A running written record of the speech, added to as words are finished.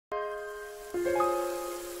Hey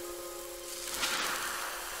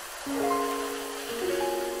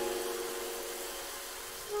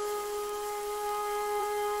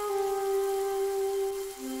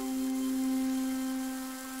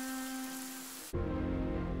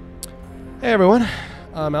everyone,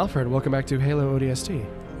 I'm Alfred. Welcome back to Halo ODST.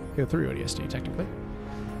 Halo 3 ODST, technically.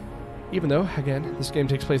 Even though, again, this game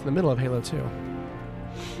takes place in the middle of Halo 2.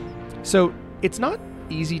 So, it's not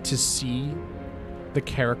easy to see the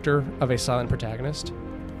character of a silent protagonist.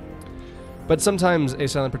 But sometimes a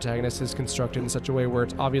silent protagonist is constructed in such a way where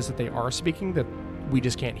it's obvious that they are speaking, that we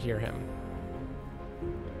just can't hear him.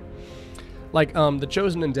 Like, the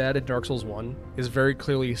Chosen Undead in Dark Souls 1 is very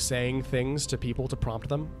clearly saying things to people to prompt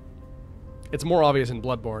them. It's more obvious in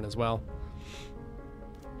Bloodborne as well.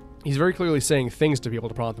 He's very clearly saying things to people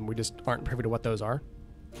to prompt them. We just aren't privy to what those are.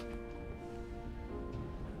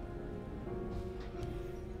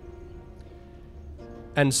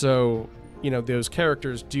 And so, you know, those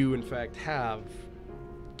characters do in fact have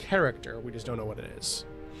character. We just don't know what it is.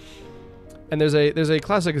 And there's a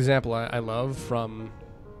classic example I love from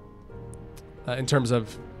in terms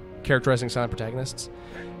of characterizing silent protagonists.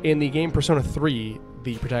 In the game Persona 3,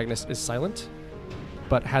 the protagonist is silent,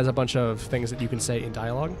 but has a bunch of things that you can say in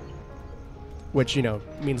dialogue, which, you know,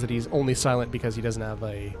 means that he's only silent because he doesn't have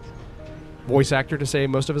a voice actor to say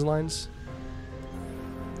most of his lines.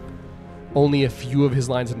 Only a few of his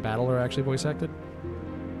lines in battle are actually voice acted.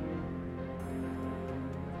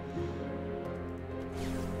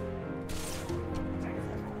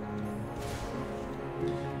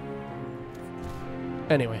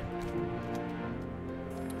 Anyway.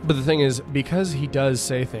 But the thing is, because he does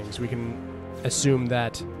say things, we can assume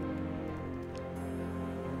that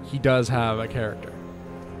he does have a character.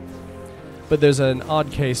 But there's an odd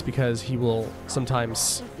case because he will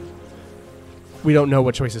sometimes... We don't know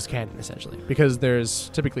what choice is canon, essentially. Because there's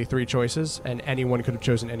typically 3 choices, and anyone could have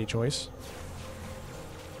chosen any choice.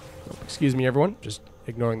 Oh, excuse me, everyone. Just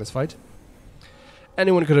ignoring this fight.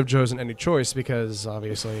 Anyone could have chosen any choice because,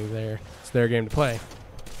 obviously, it's their game to play.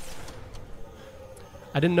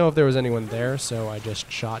 I didn't know if there was anyone there, so I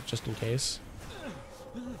just shot just in case.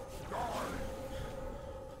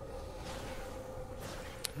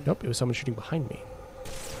 Nope, it was someone shooting behind me.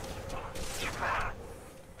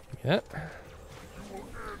 Yeah.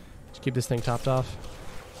 Just keep this thing topped off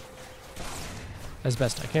as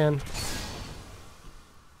best I can.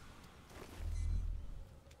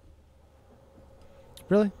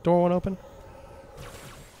 Really? Door won't open?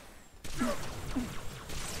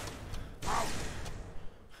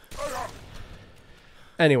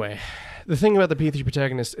 Anyway, the thing about the P3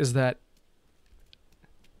 protagonist is that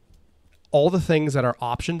all the things that are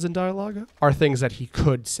options in dialogue are things that he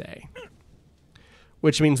could say.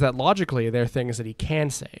 Which means that logically they're things that he can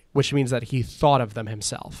say, which means that he thought of them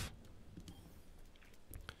himself.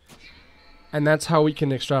 And that's how we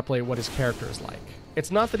can extrapolate what his character is like. It's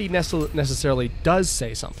not that he necessarily does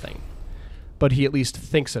say something, but he at least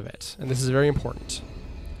thinks of it. And this is very important.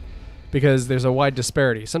 Because there's a wide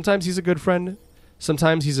disparity. Sometimes he's a good friend.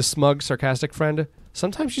 Sometimes he's a smug, sarcastic friend.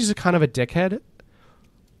 Sometimes he's a kind of a dickhead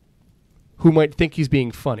who might think he's being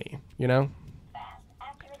funny, you know?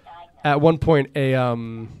 At one point, a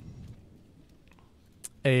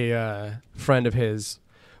friend of his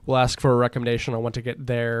will ask for a recommendation on what to get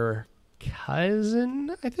their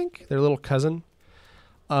cousin, I think? Their little cousin.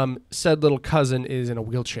 Said little cousin is in a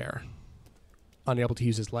wheelchair, unable to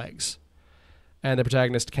use his legs. And the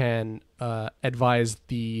protagonist can advise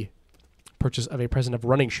the purchase of a present of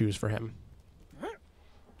running shoes for him.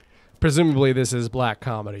 Presumably this is black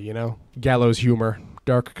comedy, you know? Gallows humor,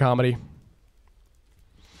 dark comedy.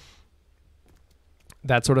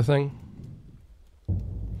 That sort of thing.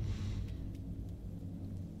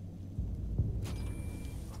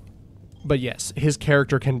 But yes, his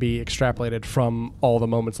character can be extrapolated from all the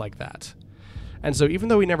moments like that. And so even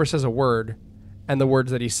though he never says a word, and the words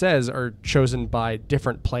that he says are chosen by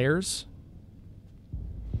different players,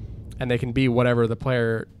 and they can be whatever the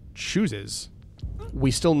player chooses, we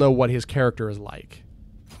still know what his character is like.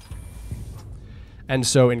 And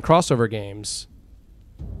so in crossover games,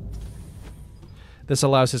 this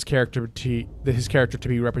allows his character to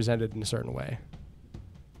be represented in a certain way.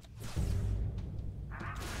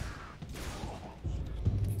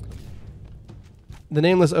 The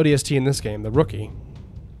nameless ODST in this game, the Rookie,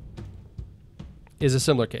 is a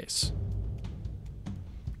similar case.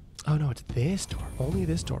 Oh no, it's this door. Only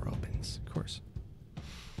this door opens, of course.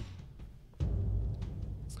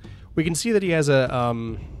 We can see that he has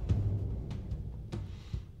an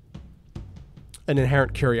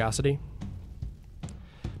inherent curiosity,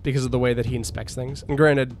 because of the way that he inspects things. And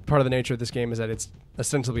granted, part of the nature of this game is that it's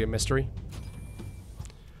ostensibly a mystery.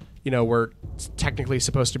 You know, we're technically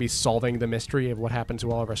supposed to be solving the mystery of what happened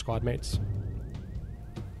to all of our squad mates.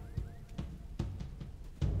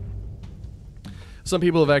 Some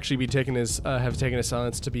people have actually taken his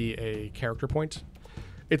silence to be a character point.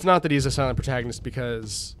 It's not that he's a silent protagonist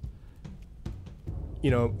because, you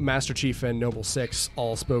know, Master Chief and Noble Six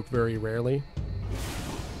all spoke very rarely,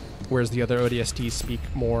 whereas the other ODSTs speak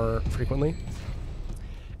more frequently.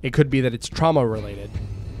 It could be that it's trauma related.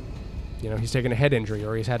 You know, he's taken a head injury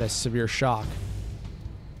or he's had a severe shock.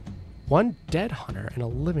 One dead hunter and a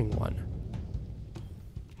living one.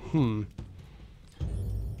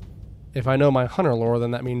 If I know my hunter lore,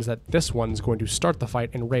 then that means that this one's going to start the fight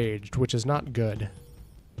enraged, which is not good.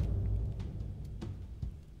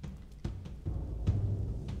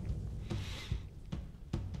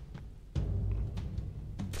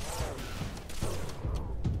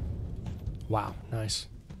 Wow, nice.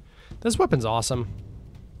 This weapon's awesome.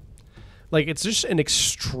 Like, it's just an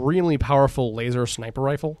extremely powerful laser sniper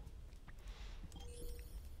rifle.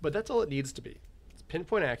 But that's all it needs to be. It's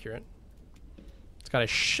pinpoint accurate. It's got a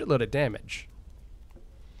shitload of damage.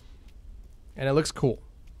 And it looks cool.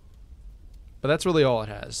 But that's really all it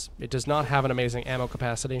has. It does not have an amazing ammo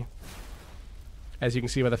capacity. As you can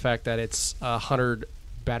see by the fact that it's 100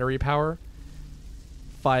 battery power.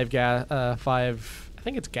 5 I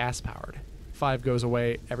think it's gas powered. 5 goes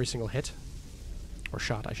away every single hit. Or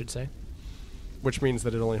shot, I should say. Which means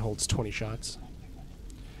that it only holds 20 shots.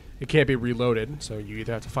 It can't be reloaded, so you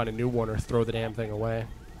either have to find a new one or throw the damn thing away.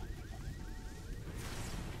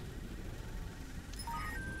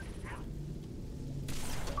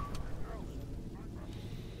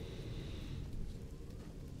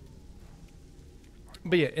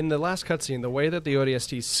 But yeah, in the last cutscene, the way that the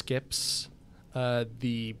ODST skips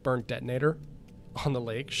the burnt detonator on the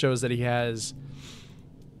lake shows that he has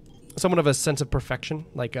somewhat of a sense of perfection,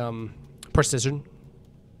 like precision.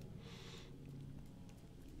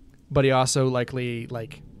 But he also likely,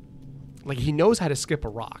 like he knows how to skip a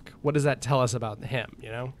rock. What does that tell us about him, you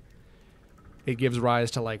know? It gives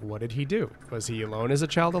rise to, like, what did he do? Was he alone as a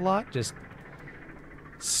child a lot? Just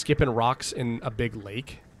skipping rocks in a big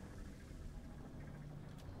lake?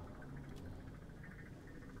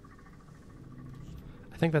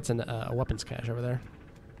 I think that's a weapons cache over there.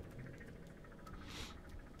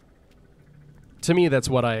 To me, that's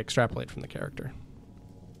what I extrapolate from the character.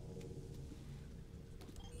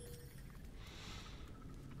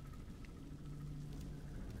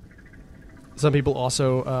 Some people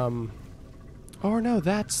also, oh no,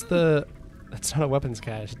 that's not a weapons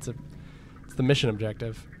cache. It's the mission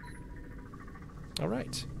objective. All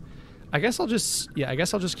right. I guess I'll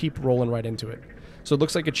just keep rolling right into it. So it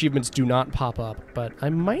looks like achievements do not pop up, but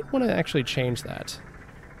I might want to actually change that.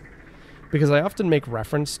 Because I often make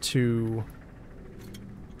reference to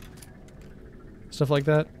stuff like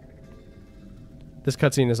that. This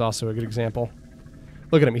cutscene is also a good example.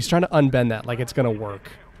 Look at him. He's trying to unbend that like it's going to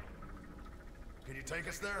work. Can you take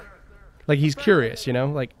us there? Like, he's curious, you know?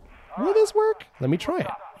 Like, will this work? Let me try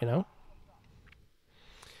it, you know?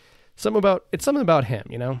 It's something about him,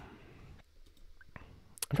 you know?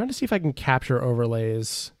 I'm trying to see if I can capture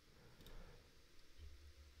overlays.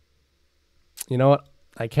 You know what?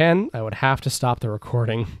 I can. I would have to stop the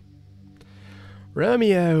recording.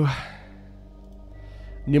 Romeo.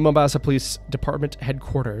 New Mombasa Police Department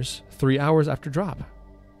headquarters, 3 hours after drop.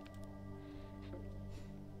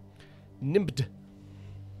 Nimbed.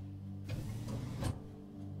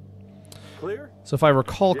 Clear? So if I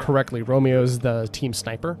recall correctly, Romeo's the team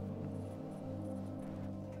sniper.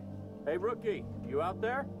 Hey, rookie, you out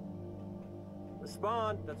there?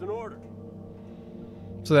 Respond. That's an order.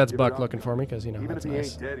 So that's Buck looking for me, because, you know, Even that's if he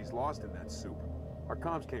nice. ain't dead, he's lost in that soup. Our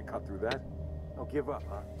comms can't cut through that. Don't give up,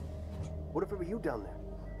 huh? What if it were you down there?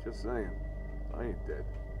 Just saying. I ain't dead.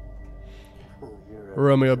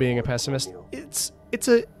 Romeo being a pessimist. It's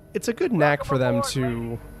a good knack for them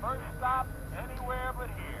to... First stop anywhere but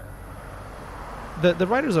here. The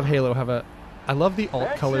writers of Halo have a... I love the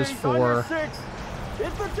alt colors for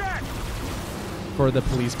the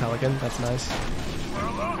police pelican. That's nice. We're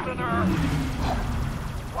losing her.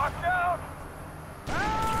 Watch out!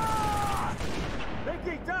 Ah!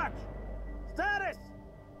 Mickey, Dutch! Status!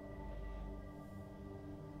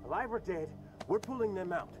 Alive or dead, we're pulling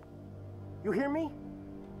them out. You hear me?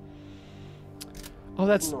 Oh,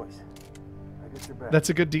 that's Noise. I get your back.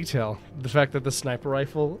 a good detail. The fact that the sniper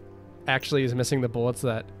rifle actually is missing the bullets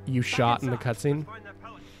that you shot in the cutscene.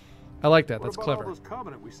 I like that. That's What about clever. all those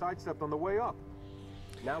Covenant we sidestepped on the way up?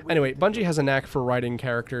 Now we Anyway, need to Bungie has a knack for writing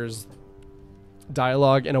characters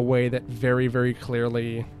dialogue in a way that very, very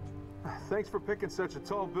clearly... Thanks for picking such a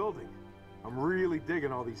tall building. I'm really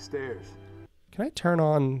digging all these stairs. Can I turn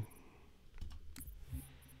on...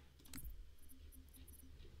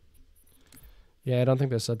 Yeah, I don't think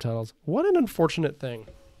there's subtitles. What an unfortunate thing.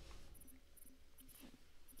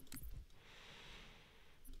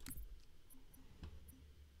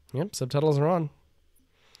 Yep, subtitles are on.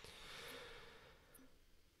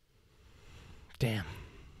 Damn.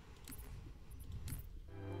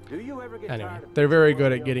 Do you ever get Anyway, tired of they're very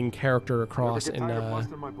good Romeo? at getting character across Ever get in tired of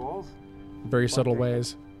busting my balls? very subtle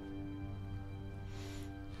ways.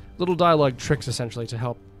 Little dialogue tricks, essentially, to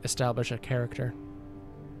help establish a character.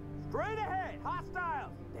 Straight ahead,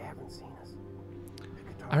 hostiles. They haven't seen us.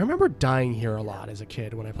 I remember dying here a lot as a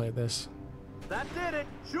kid when I played this. That did it.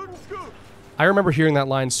 Shoot and scoot. I remember hearing that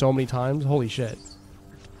line so many times. Holy shit.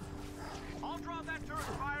 I'll draw that turret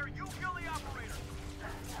fire. You kill the operator.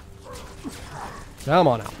 Come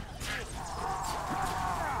on out.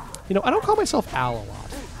 You know, I don't call myself Al a lot.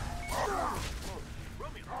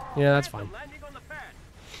 Yeah, that's fine. Landing on the pad.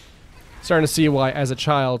 Starting to see why, as a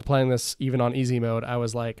child, playing this even on easy mode, I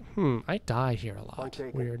was like, I die here a lot.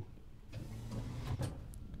 taken. Weird.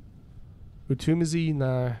 Utumizi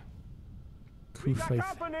na We got Kufaith.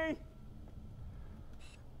 company.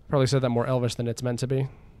 Probably said that more Elvish than it's meant to be.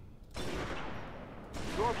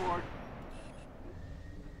 Scoreboard.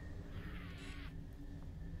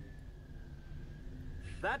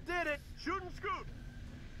 That did it. Shoot and scoot.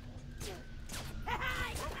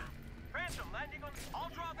 Phantom landing on. I'll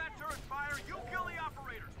draw that turret fire. You kill the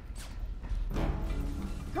operator.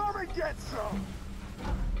 Come and get some.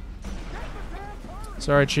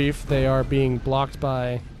 Sorry, Chief. They are being blocked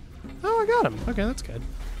by... Oh, I got him. Okay, that's good.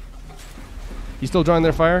 You still drawing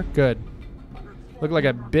their fire? Good. Look like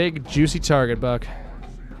a big, juicy target, Buck.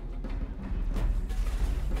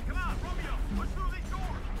 Come on, Romeo. Push through these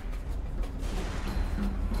doors.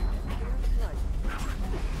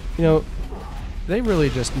 You know, they really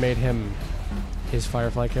just made him his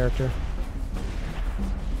Firefly character.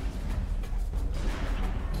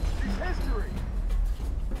 It's history.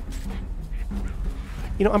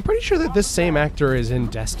 You know, I'm pretty sure that this same actor is in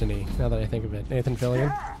Destiny, now that I think of it. Nathan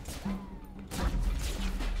Fillion.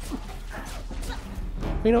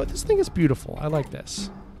 You know, this thing is beautiful. I like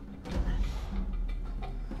this.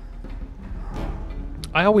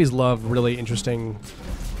 I always love really interesting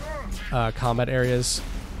combat areas.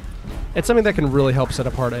 It's something that can really help set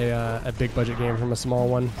apart a big budget game from a small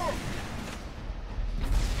one.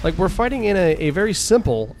 Like, we're fighting in a very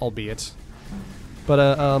simple, albeit, but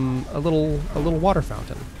a little water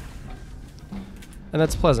fountain, and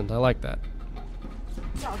that's pleasant. I like that.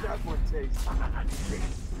 How'd that one taste?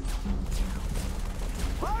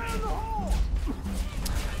 Fire in the hole!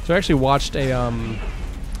 So I actually watched a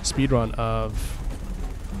speedrun of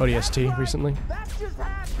ODST recently. That just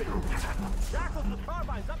happened. Jackals with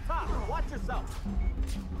carbines up top. Watch yourself.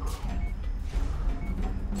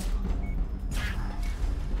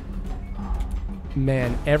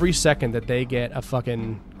 Man, every second that they get a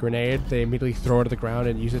fucking grenade, they immediately throw it to the ground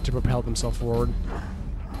and use it to propel themselves forward.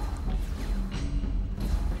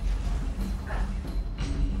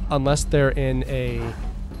 Unless they're in a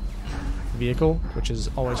vehicle, which is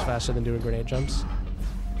always faster than doing grenade jumps.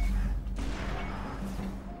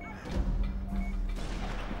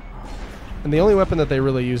 And the only weapon that they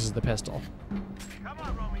really use is the pistol. Come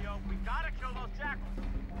on, Romeo. We gotta kill those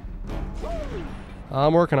jackals.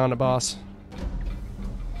 I'm working on it, boss.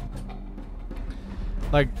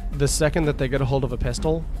 Like, the second that they get a hold of a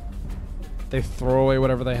pistol, they throw away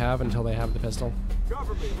whatever they have until they have the pistol.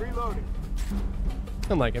 Cover me, reloading.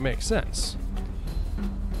 And, like, it makes sense.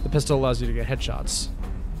 The pistol allows you to get headshots.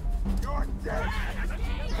 You're dead.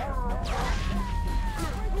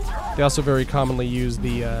 They also very commonly use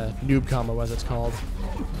the noob combo, as it's called.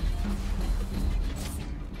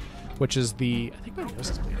 Which is the... I think my nose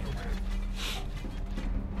is bleeding.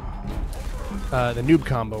 The noob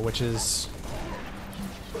combo, which is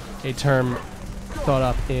a term thought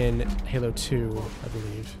up in Halo 2, I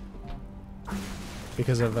believe.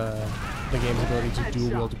 Because of the game's ability to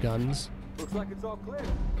dual-wield guns. Looks like it's all clear.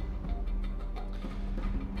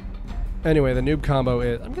 Anyway, the noob combo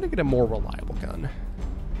is... I'm going to get a more reliable gun.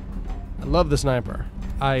 I love the sniper.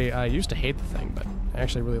 I used to hate the thing, but I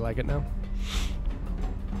actually really like it now.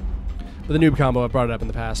 But the noob combo, I brought it up in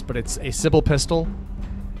the past, but it's a simple pistol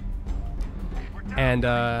and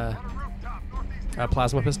a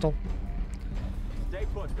plasma pistol. Stay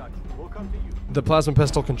put, Dutch. We'll come to you. The plasma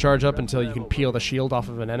pistol can charge up until you can peel the shield off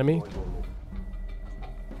of an enemy.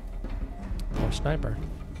 More sniper.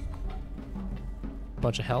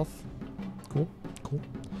 Bunch of health. Cool, cool.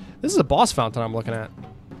 This is a boss fountain I'm looking at.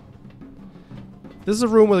 This is a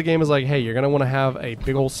room where the game is like, hey, you're going to want to have a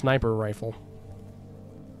big old sniper rifle.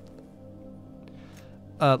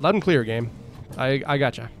 Loud and clear, game. I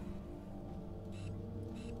gotcha.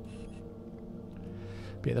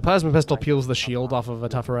 But yeah, the plasma pistol peels the shield off of a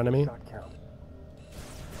tougher enemy,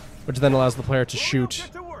 which then allows the player to shoot.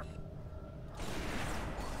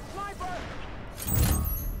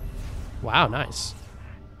 Wow, nice.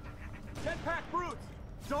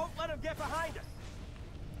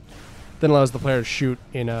 Then allows the player to shoot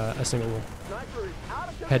in a single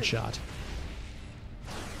headshot.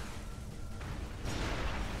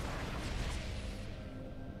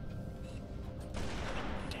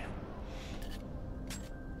 Damn.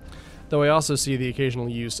 Though I also see the occasional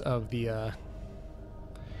use of the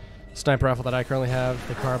sniper rifle that I currently have,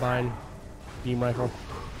 the carbine beam rifle.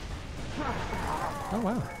 Oh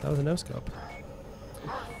wow, that was a no-scope.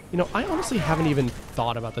 You know, I honestly haven't even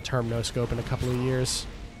thought about the term no-scope in a couple of years.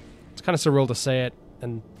 It's kind of surreal to say it,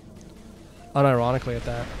 and unironically at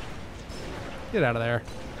that. Get out of there.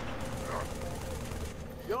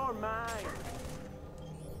 You're mine.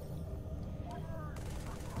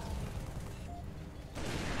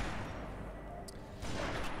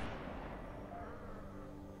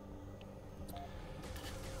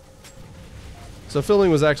 So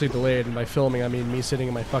filming was actually delayed, and by filming I mean me sitting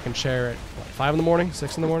in my fucking chair at, what, 5 in the morning?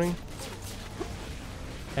 6 in the morning?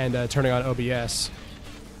 And turning on OBS.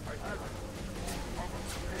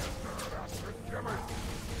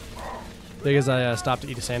 Because I stopped to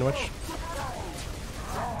eat a sandwich.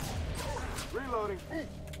 Reloading.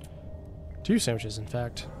 2 sandwiches, in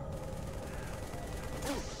fact.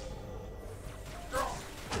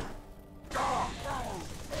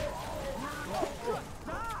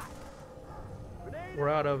 We're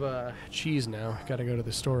out of cheese now. Gotta go to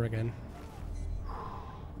the store again.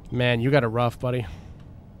 Man, you got it rough, buddy.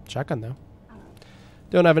 Shotgun, though.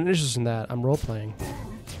 Don't have an interest in that. I'm role-playing.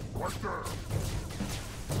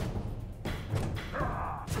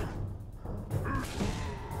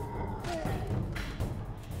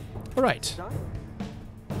 Alright.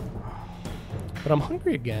 But I'm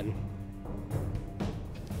hungry again.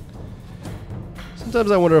 Sometimes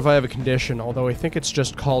I wonder if I have a condition, although I think it's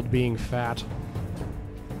just called being fat.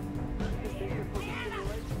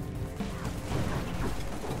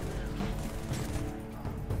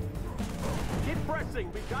 Keep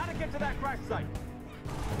pressing. We gotta get to that crash site.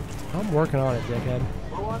 I'm working on it, dickhead.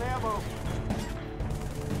 Low on ammo.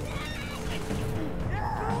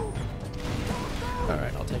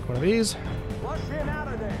 Alright, I'll take one of these. Flush him out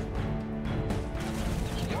of there.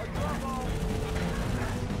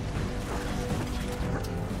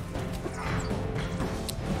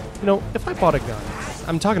 You know, if I bought a gun,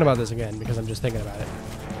 I'm talking about this again because I'm just thinking about it.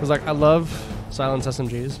 Because, like, I love silenced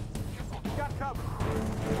SMGs,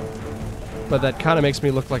 but that kind of makes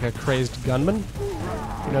me look like a crazed gunman.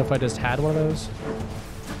 You know, if I just had one of those.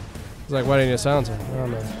 It's like, why do you need a silencer? Oh,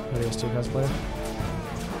 I'm a ODS2 cosplayer.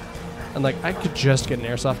 And, like, I could just get an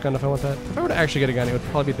airsoft gun if I want that. If I were to actually get a gun, it would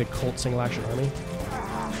probably be the Colt Single Action Army.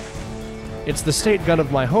 It's the state gun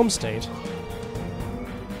of my home state.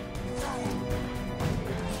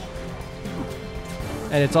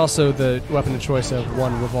 And it's also the weapon of choice of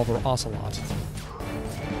one revolver Ocelot.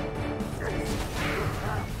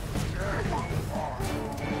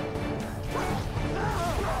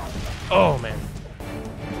 Oh, man.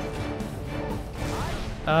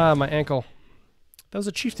 Ah, my ankle. That was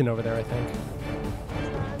a chieftain over there, I think.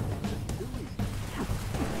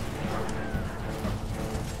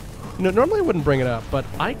 You know, normally I wouldn't bring it up, but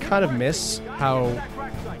I kind of miss how...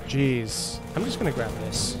 Jeez. I'm just gonna grab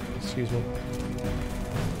this. Excuse me.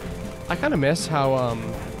 I kind of miss how,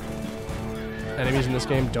 enemies in this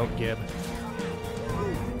game don't gib.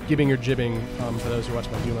 Gibbing or jibbing, for those who watch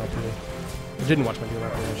my Doom LP. Or didn't watch my Doom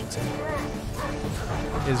LP, I should say.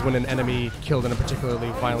 Is when an enemy killed in a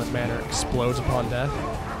particularly violent manner explodes upon death.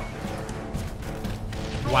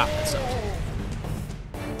 Wow, that sucked.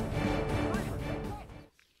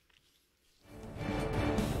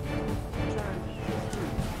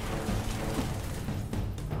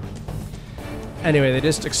 Anyway, they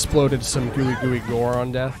just exploded some gooey gore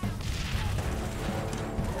on death.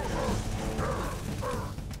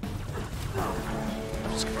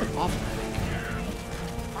 I'm just kind of awful, I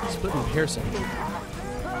think. Split and piercing.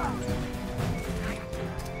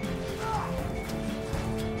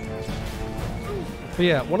 But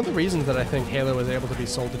yeah, one of the reasons that I think Halo was able to be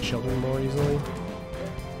sold to children more easily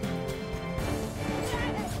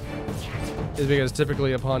is because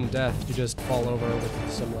typically upon death you just fall over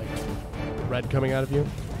with some like red coming out of you.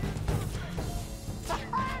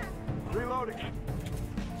 Reloading.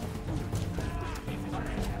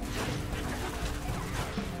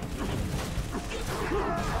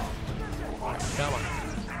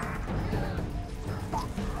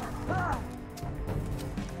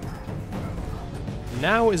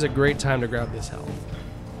 Now is a great time to grab this health.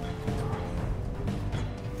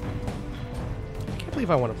 I can't believe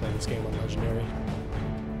I want to play this game on Legendary.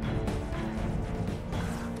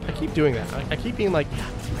 I keep doing that. I keep being like, yeah,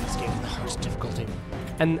 this game is the hardest difficulty.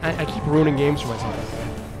 And I keep ruining games for myself that way.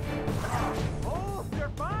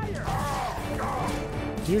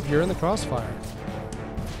 Dude, you're in the crossfire.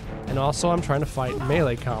 And also, I'm trying to fight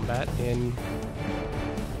melee combat in,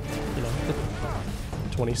 you know, the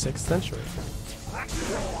 26th century.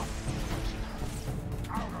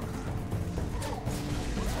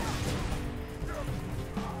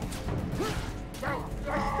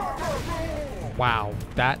 Wow,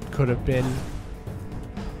 that could have been...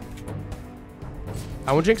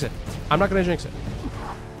 I won't jinx it. I'm not gonna jinx it.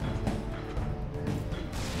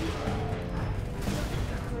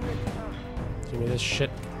 Give me this shit.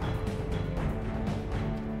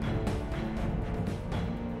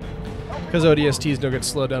 Because ODSTs don't get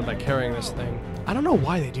slowed down by carrying this thing. I don't know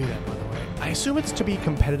why they do that, by the way. I assume it's to be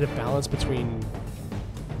competitive balance between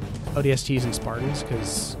ODSTs and Spartans,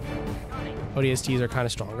 because ODSTs are kind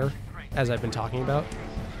of stronger, as I've been talking about.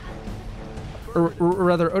 Or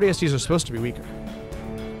rather, ODSTs are supposed to be weaker.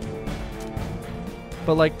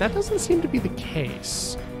 But, like, that doesn't seem to be the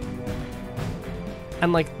case.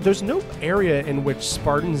 And, like, there's no area in which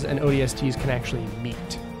Spartans and ODSTs can actually meet.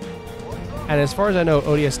 And as far as I know,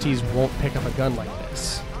 ODSTs won't pick up a gun like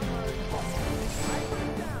this.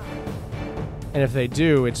 And if they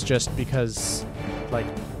do, it's just because, like,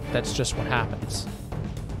 that's just what happens.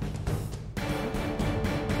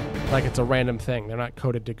 Like, it's a random thing. They're not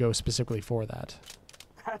coded to go specifically for that.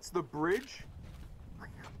 That's the bridge? You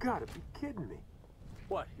gotta be kidding me.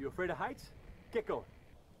 What, you afraid of heights? Get going.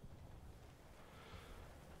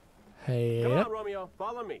 Hey. Come on, Romeo,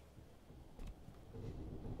 follow me.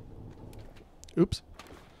 Oops.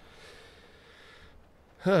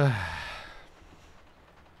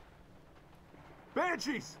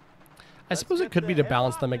 Banshees! I suppose it could be to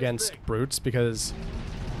balance them against brutes, because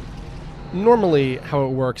normally how it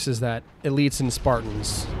works is that elites and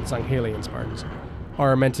Spartans, Sanghelian Spartans,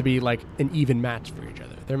 are meant to be like an even match for each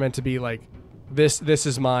other. They're meant to be like, this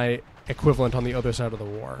is my equivalent on the other side of the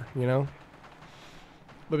war, you know?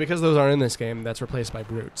 But because those aren't in this game, that's replaced by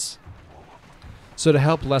brutes. So to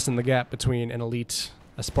help lessen the gap between an elite,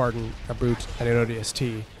 a Spartan, a brute, and an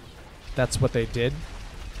ODST, that's what they did.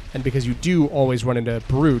 And because you do always run into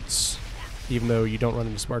brutes, even though you don't run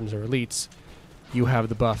into Spartans or elites, you have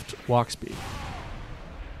the buffed walk speed.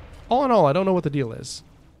 All in all, I don't know what the deal is.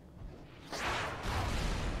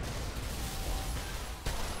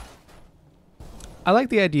 I like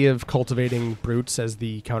the idea of cultivating brutes as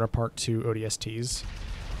the counterpart to ODSTs,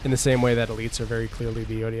 in the same way that elites are very clearly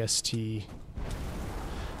the ODST...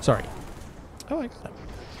 Sorry. Oh, I got it.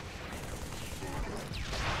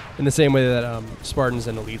 In the same way that Spartans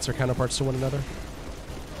and elites are counterparts to one another.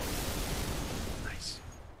 Nice.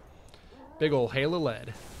 Big ol' hail of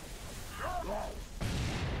lead.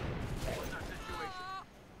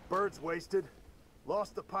 Bird's wasted.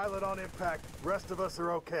 Lost the pilot on impact. Rest of us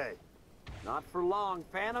are okay. Not for long.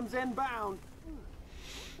 Phantom's inbound.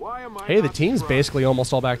 Why am I Hey, the not team's surprised? basically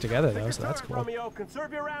almost all back together, Pick though, your so that's turret, cool. Romeo,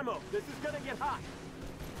 conserve your ammo. This is gonna get hot.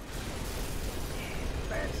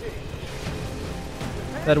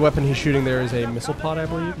 That weapon he's shooting there is a missile pod, I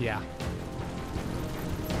believe? Yeah.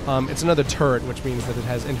 It's another turret, which means that it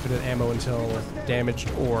has infinite ammo until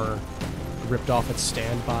damaged or ripped off its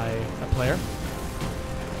stand by a player.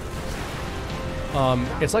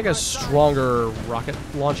 It's like a stronger rocket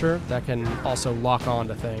launcher that can also lock on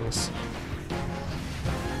to things.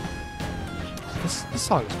 This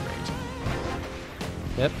song is great.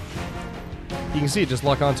 Yep. You can see it just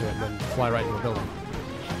lock onto it and then fly right into the building.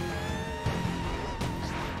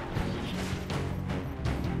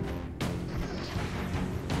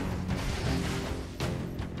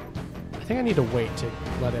 I think I need to wait to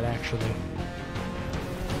let it actually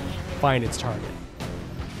find its target.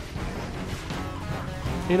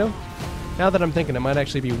 You know? Now that I'm thinking, it might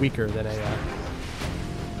actually be weaker than a...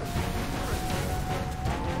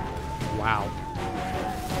 Wow.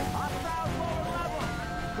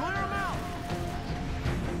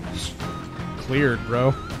 Cleared,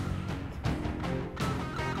 bro.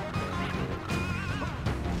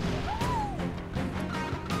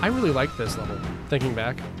 I really like this level, thinking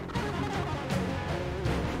back.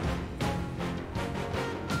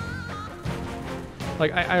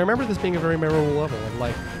 Like, I remember this being a very memorable level, and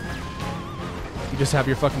like, you just have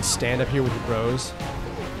your fucking stand up here with your bros.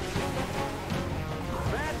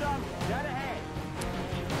 Phantom, dead ahead.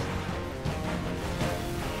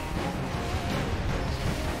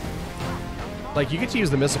 Like, you get to use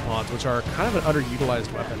the missile pods, which are kind of an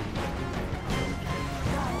underutilized weapon.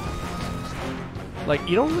 Like,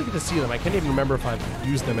 you don't really get to see them. I can't even remember if I've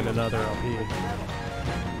used them in another LP.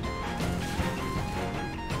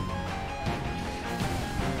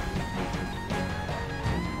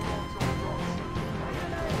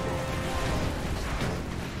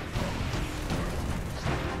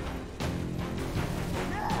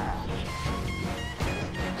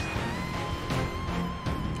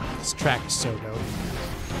 This track is so dope.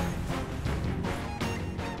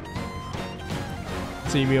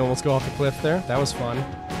 See me almost go off the cliff there? That was fun.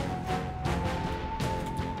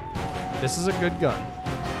 This is a good gun.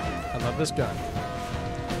 I love this gun.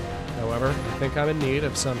 However, I think I'm in need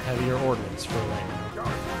of some heavier ordnance for right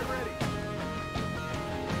now.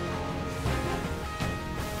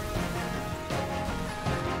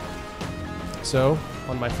 So,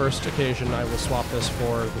 on my first occasion, I will swap this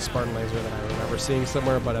for the Spartan laser that I remember seeing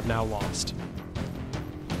somewhere but have now lost.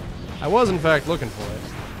 I was, in fact, looking for it.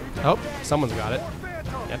 Oh, someone's got it.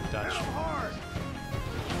 Yep, Dutch.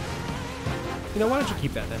 You know, why don't you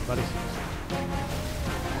keep that then, buddy?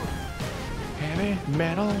 Heavy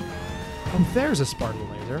metal. Oh, there's a Spartan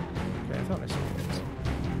laser. Okay, I thought I saw it.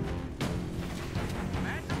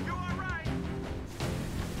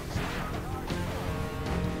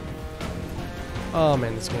 Oh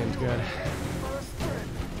man, this game's good.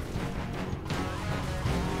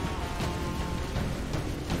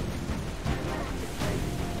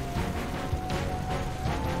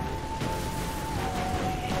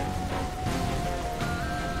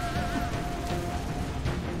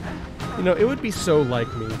 You know, it would be so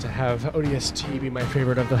like me to have ODST be my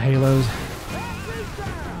favorite of the Halos.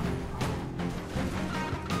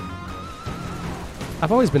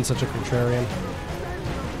 I've always been such a contrarian.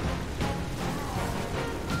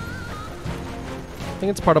 I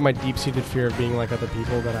think it's part of my deep-seated fear of being like other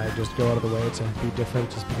people that I just go out of the way to be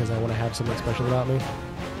different just because I want to have something special about me.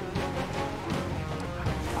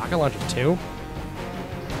 Rocket launcher 2?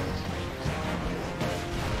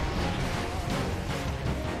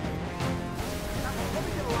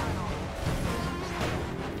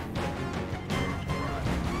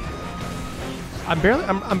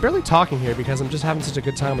 I'm barely talking here because I'm just having such a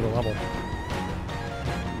good time with the level.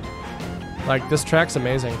 Like, this track's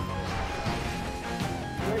amazing.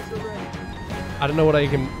 I don't know what I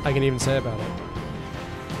can even say about it.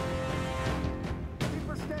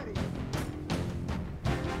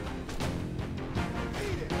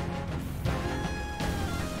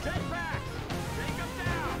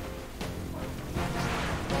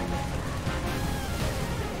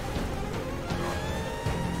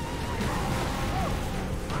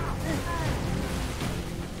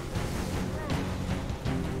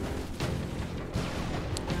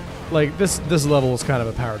 Like, this level is kind of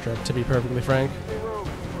a power trip, to be perfectly frank.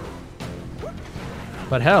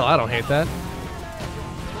 But hell, I don't hate that.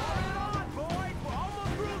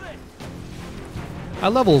 I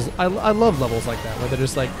love levels like that, where they're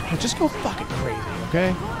just like, hey, just go fucking crazy,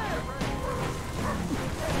 okay?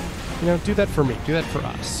 You know, do that for me. Do that for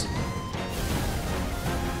us.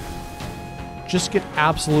 Just get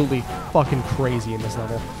absolutely fucking crazy in this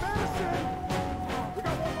level.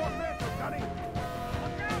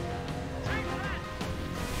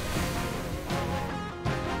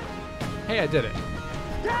 Hey, I did it.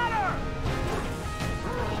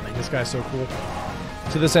 Oh man, this guy's so cool.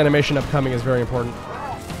 So this animation upcoming is very important.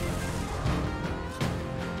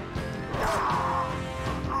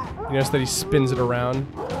 You notice that he spins it around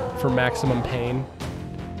for maximum pain,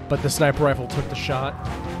 but the sniper rifle took the shot.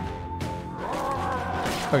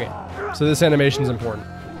 Okay, so this animation is important.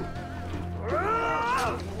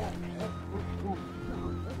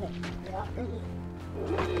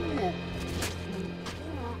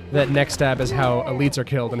 That next stab is how elites are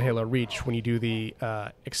killed in Halo Reach when you do the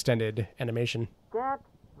extended animation. Get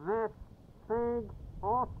this thing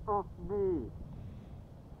off of me.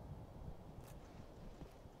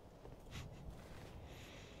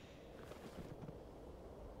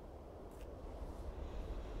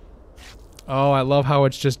 Oh, I love how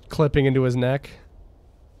it's just clipping into his neck.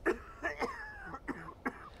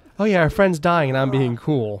 Oh yeah, our friend's dying and I'm being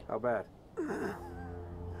cool. How bad?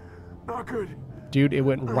 Not good. Dude, it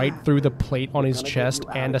went right through the plate on his chest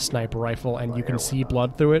and a sniper rifle, and you can see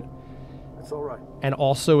blood through it. It's all right. And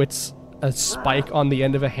also, it's a spike on the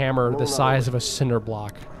end of a hammer the size of a cinder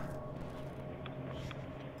block.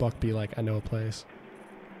 Buck be like, I know a place.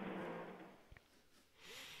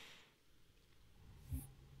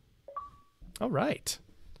 All right.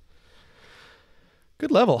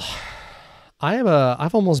 Good level.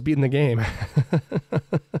 I've almost beaten the game.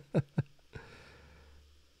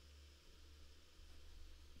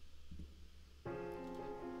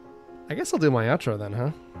 I guess I'll do my outro then,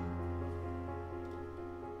 huh?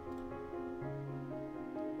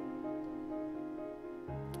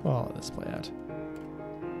 Well, I'll let this play out.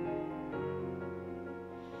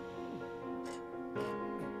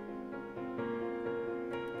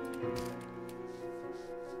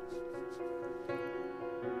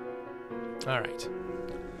 All right.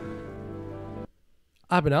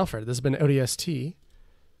 I've been Alfred. This has been ODST.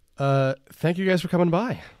 Thank you guys for coming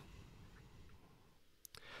by.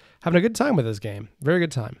 Having a good time with this game. Very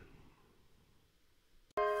good time.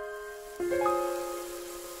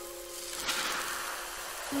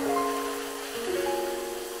 Yeah.